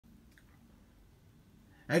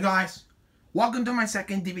Hey guys, welcome to my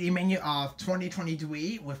second DVD menu of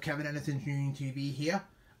 2023 with Kevin Anderson Jr. TV here.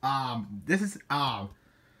 This is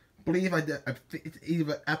believe I did it's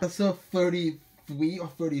either episode 33 or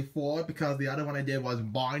 34 because the other one I did was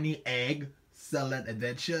Barney Egg Salad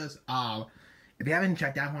Adventures. If you haven't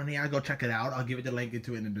checked that one yet, go check it out. I'll give it the link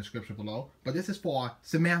into it in the description below. But this is for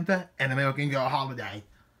Samantha and American Girl Holiday.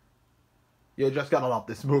 You're just gonna love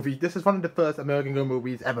this movie. This is one of the first American Girl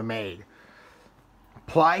movies ever made.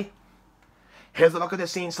 Play. Here's a look at the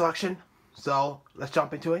scene selection. So let's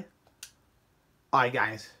jump into it. Alright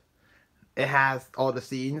guys. It has all the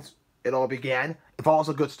scenes. It all began. It follows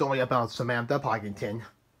a good story about Samantha Parkington,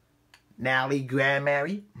 Nally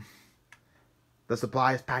Grandmary, the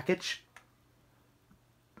supplies package.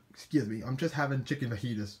 Excuse me, I'm just having chicken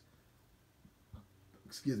fajitas.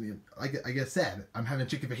 Excuse me, like I said, I'm having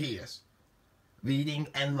chicken fajitas. Reading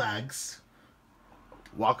and legs.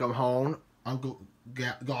 Welcome home, Uncle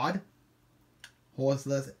God.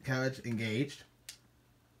 Horseless carriage engaged.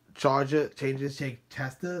 Charger changes take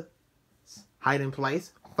tester. Hiding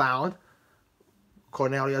place found.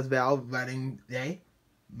 Cornelia's Valve wedding day.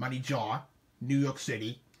 Money jar. New York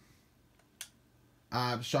City.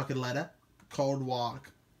 Chocolate letter. Cold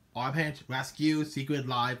walk. Armpanch rescue. Secret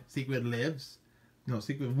live. Secret lives. No,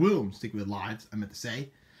 secret room. Secret lives. I meant to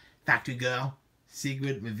say. Factory girl.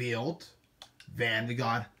 Secret revealed.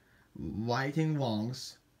 Vanguard. Righting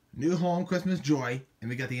wrongs. New home, Christmas joy, and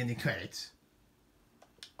we got the ending credits.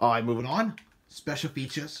 Alright, moving on. Special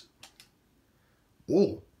features.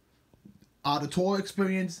 Oh. The tour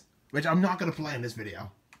experience, which I'm not going to play in this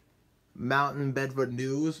video. Mountain Bedford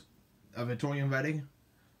News, a Victorian wedding.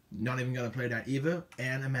 Not even going to play that either.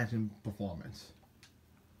 And Imagine performance.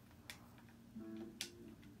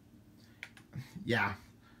 Yeah.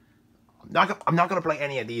 I'm not going to play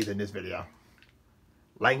any of these in this video.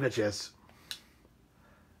 Languages.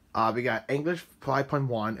 We got English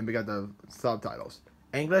 5.1 and we got the subtitles.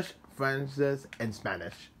 English, French, and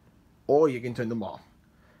Spanish. Or you can turn them off.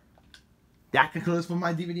 That concludes for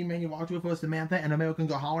my DVD menu walkthrough for Samantha and American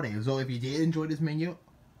Girl Holiday. So if you did enjoy this menu,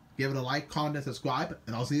 give it a like, comment, and subscribe.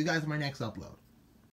 And I'll see you guys in my next upload.